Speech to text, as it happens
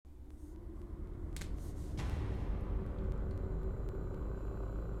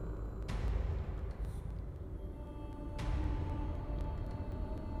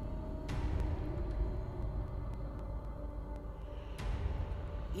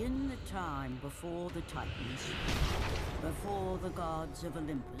In the time before the Titans, before the gods of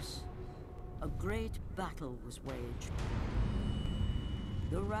Olympus, a great battle was waged.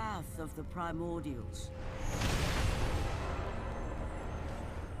 The wrath of the primordials.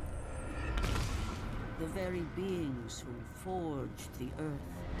 The very beings who forged the earth.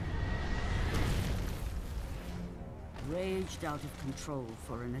 Raged out of control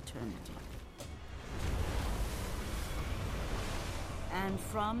for an eternity. And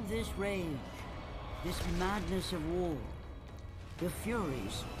from this rage, this madness of war, the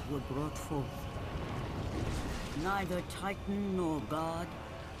Furies were brought forth. Neither Titan nor God,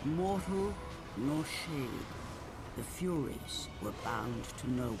 mortal nor shade, the Furies were bound to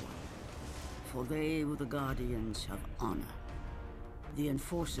no one. For they were the guardians of honor, the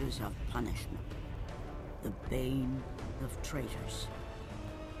enforcers of punishment, the bane of traitors.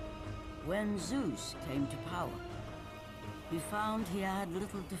 When Zeus came to power, he found he had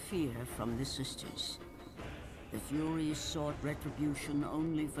little to fear from the sisters. The Furies sought retribution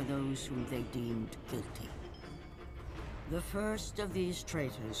only for those whom they deemed guilty. The first of these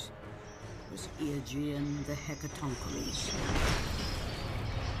traitors was Aegean the Hecatoncheires.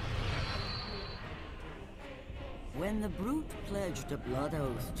 When the brute pledged a blood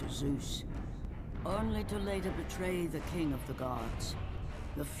oath to Zeus, only to later betray the king of the gods,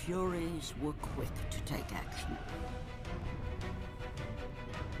 the Furies were quick to take action.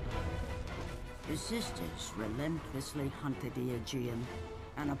 The sisters relentlessly hunted Aegean,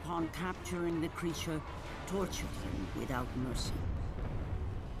 and upon capturing the creature, tortured him without mercy.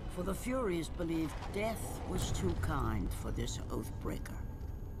 For the Furies believed death was too kind for this oath-breaker.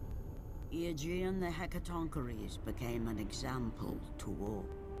 Aegean the Hecatoncheires became an example to all.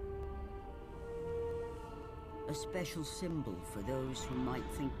 A special symbol for those who might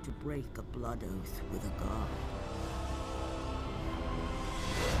think to break a blood oath with a god.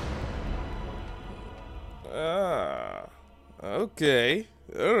 Ah, okay,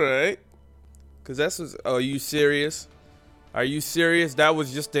 all right. Cause that's what. Oh, are you serious? Are you serious? That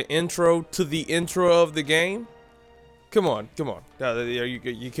was just the intro to the intro of the game. Come on, come on. Are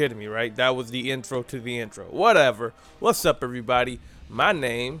you kidding me, right? That was the intro to the intro. Whatever. What's up, everybody? My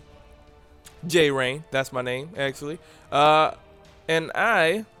name, J Rain. That's my name, actually. And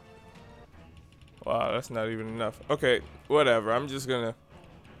I. Wow, that's not even enough. Okay, whatever. I'm just gonna.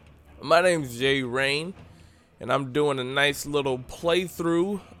 My name's J Rain. And I'm doing a nice little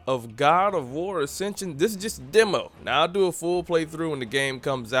playthrough of God of War Ascension. This is just a demo. Now I'll do a full playthrough when the game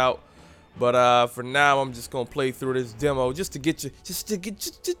comes out. But for now, I'm just gonna play through this demo just to get you, just to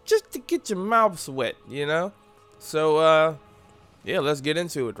get your mouths wet, you know. So yeah, let's get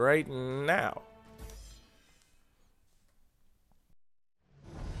into it right now.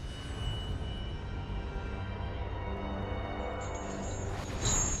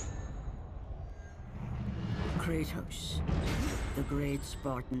 Kratos, the great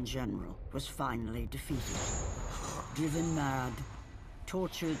Spartan general, was finally defeated. Driven mad,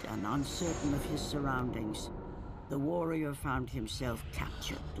 tortured and uncertain of his surroundings, the warrior found himself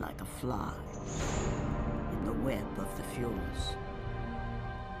captured like a fly in the web of the Furies.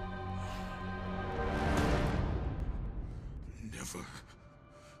 Never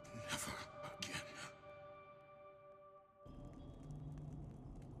again.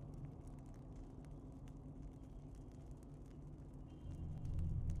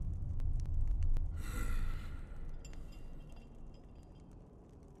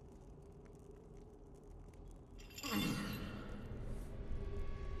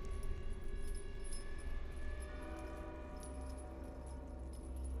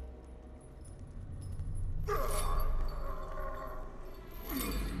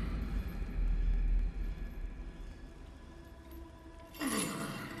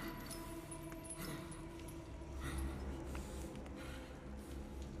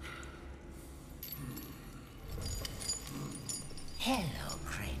 Hello,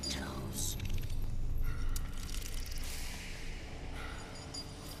 Kratos.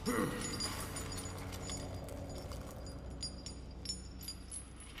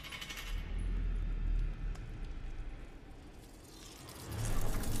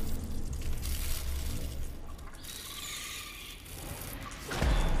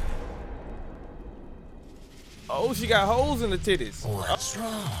 Oh, she got holes in the titties. What's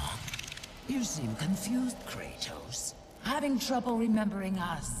wrong? You seem confused, Kratos. Having trouble remembering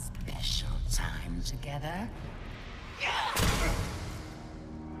our special time together?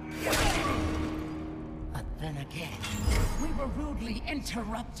 But then again, we were rudely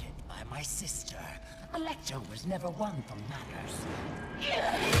interrupted by my sister. Electra was never one for manners.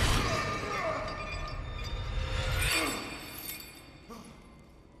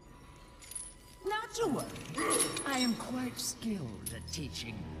 Not to worry. I am quite skilled at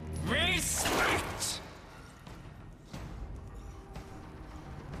teaching respect.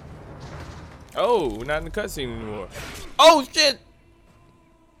 Oh, we're not in the cutscene anymore. Oh shit!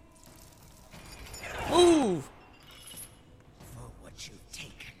 Move! For what you've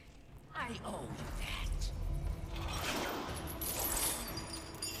taken, I owe you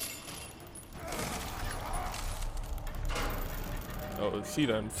that. Oh, she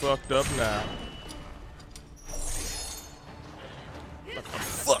done fucked up now.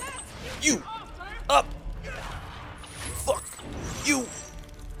 Fuck you up. Fuck you.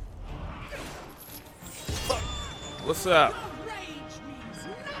 Fuck. What's up?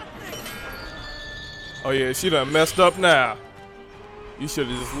 Oh yeah, she done messed up now. You should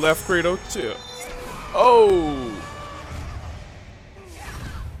have just left Kratos chill. Oh.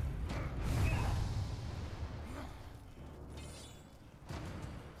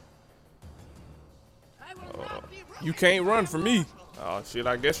 You can't run from me. Oh shit,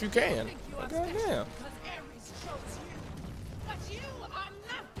 I guess you can. Oh, goddamn.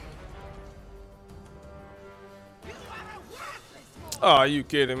 Oh, are you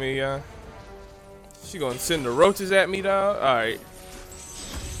kidding me, She gonna send the roaches at me, dog? Alright.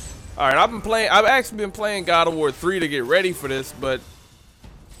 Alright, I've actually been playing God of War 3 to get ready for this, but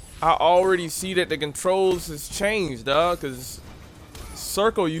I already see that the controls has changed, dog, cause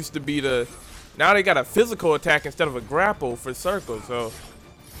circle used to be the, now they got a physical attack instead of a grapple for circle, so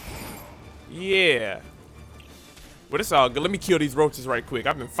yeah. But it's all good. Let me kill these roaches right quick.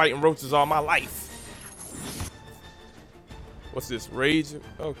 I've been fighting roaches all my life. What's this? Rage?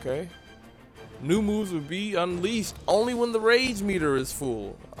 Okay. New moves will be unleashed only when the rage meter is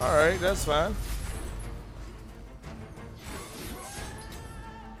full. Alright, that's fine.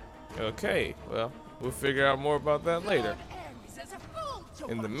 Okay, well, we'll figure out more about that later.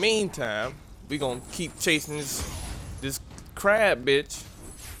 In the meantime, we gonna keep chasing this crab bitch.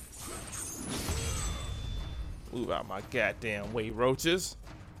 Move out my goddamn way, roaches.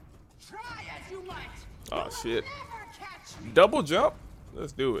 Oh shit. Double jump?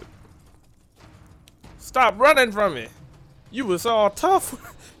 Let's do it. Stop running from me. You was all tough.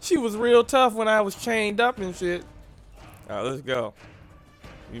 She was real tough when I was chained up and shit. Alright, let's go.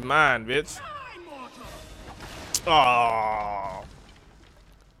 You mine, bitch. Oh.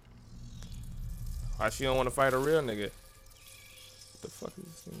 Why she don't want to fight a real nigga? What the fuck is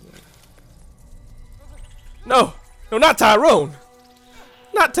this thing doing? No! No, not Tyrone!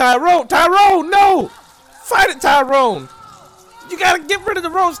 Not Tyrone! Tyrone, no! Fight it, Tyrone! You gotta get rid of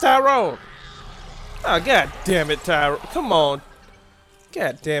the roach, Tyrone! Oh, god damn it, Tyrone. Come on.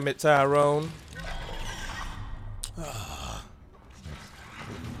 God damn it, Tyrone.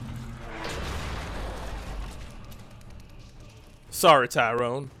 Sorry,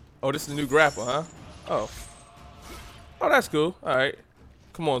 Tyrone. Oh, this is the new grapple, huh? Oh. Oh, that's cool. Alright.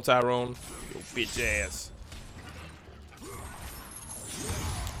 Come on, Tyrone. You bitch ass.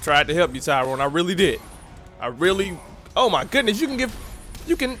 Tried to help you, Tyrone. I really did. I really. Oh my goodness, you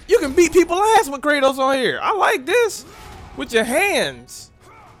can beat people ass with Kratos on here. I like this. With your hands.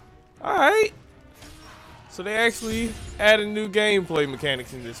 Alright. So they actually added new gameplay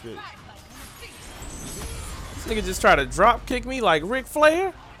mechanics in this bit. This nigga just try to drop kick me like Ric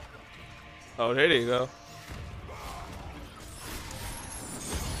Flair. Oh, there you go.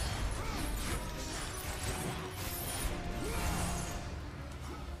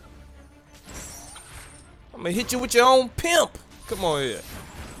 I'm gonna hit you with your own pimp. Come on here.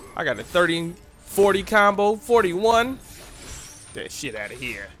 I got a 30-40 combo, 41. Get that shit out of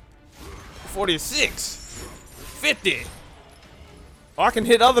here. 46. 50. Oh, I can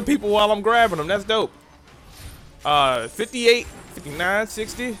hit other people while I'm grabbing them. That's dope. 58, 59,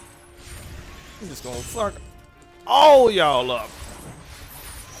 60. I'm just gonna fuck all y'all up.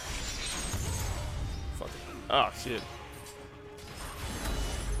 Fuck it. Oh shit.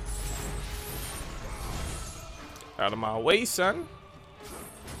 Out of my way, son.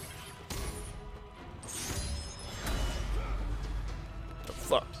 The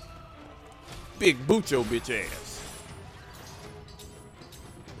fuck? Big boot your bitch ass.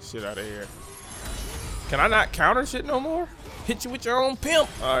 Shit out of here. Can I not counter shit no more? Hit you with your own pimp.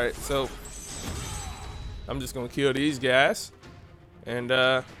 Alright, so I'm just gonna kill these guys. And You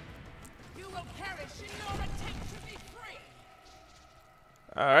will perish in your attempt to be free.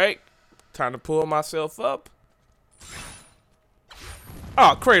 alright. Time to pull myself up.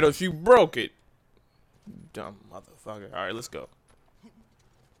 Oh, Kratos, you broke it. Dumb motherfucker. Alright, let's go.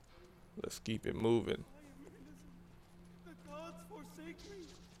 Let's keep it moving.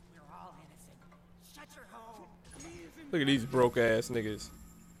 Look at these broke ass niggas.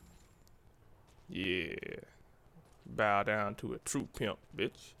 Yeah. Bow down to a true pimp,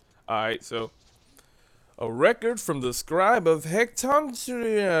 bitch. Alright, so a record from the scribe of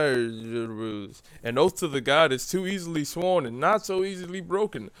Hectoncurious. An oath to the god is too easily sworn and not so easily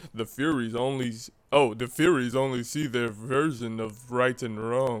broken. The Furies only see their version of right and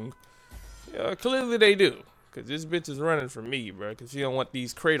wrong. Yeah, clearly they do. Cause this bitch is running from me, bro. Cause she don't want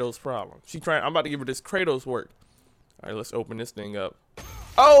these Kratos problems. I'm about to give her this Kratos work. Alright, let's open this thing up.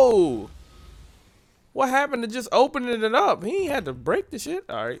 Oh! What happened to just opening it up? He ain't had to break the shit.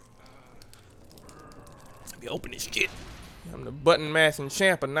 Alright. Let me open this shit. I'm the button mashing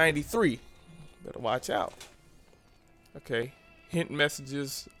champ of 93. Better watch out. Okay. Hint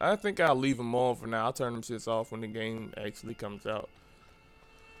messages. I think I'll leave them on for now. I'll turn them shits off when the game actually comes out.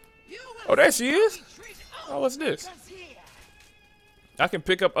 Oh, there she is. Oh, what's this? I can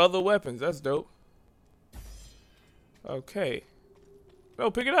pick up other weapons. That's dope. Okay. No,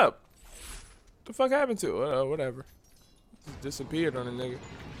 pick it up. What the fuck happened to it? Whatever. Just disappeared on a nigga.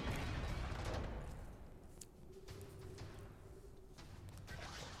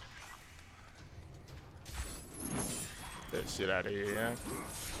 That shit out of here, yeah.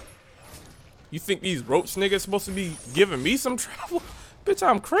 You think these roach niggas supposed to be giving me some trouble? Bitch,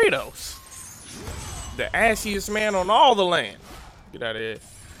 I'm Kratos. The ashiest man on all the land. Get out of here.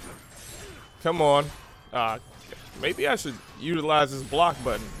 Come on. Maybe I should utilize this block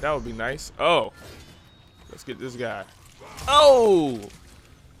button. That would be nice. Oh. Let's get this guy. Oh!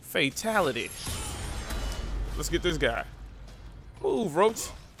 Fatality. Let's get this guy. Move, roach.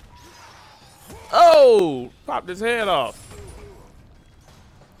 Oh! Popped his head off.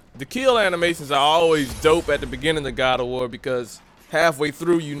 The kill animations are always dope at the beginning of God of War because halfway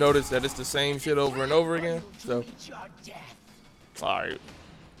through you notice that it's the same shit over and over again. So, alright.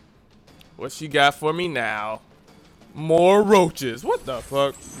 What she got for me now? More roaches. What the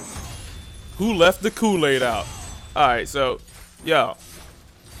fuck? Who left the Kool-Aid out? Alright, so, yo.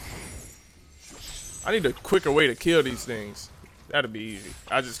 I need a quicker way to kill these things. That'd be easy.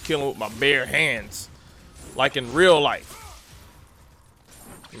 I just kill them with my bare hands. Like in real life.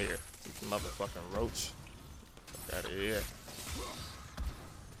 Come here, you motherfucking roach. Get out of here.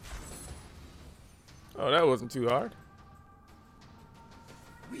 Oh, that wasn't too hard.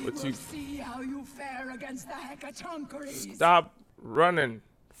 We will see how you fare against the Hecatonkers. Stop running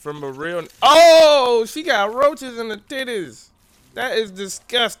from a real. Oh, she got roaches in the titties. That is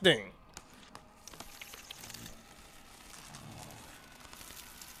disgusting.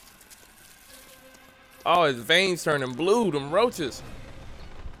 Oh, his veins turning blue. Them roaches.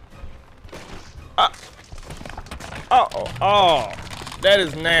 Oh, that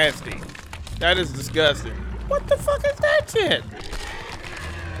is nasty. That is disgusting. What the fuck is that shit?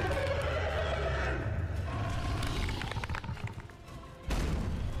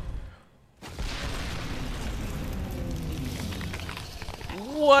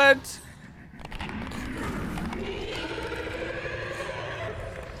 What?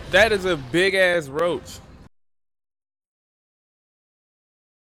 That is a big ass roach.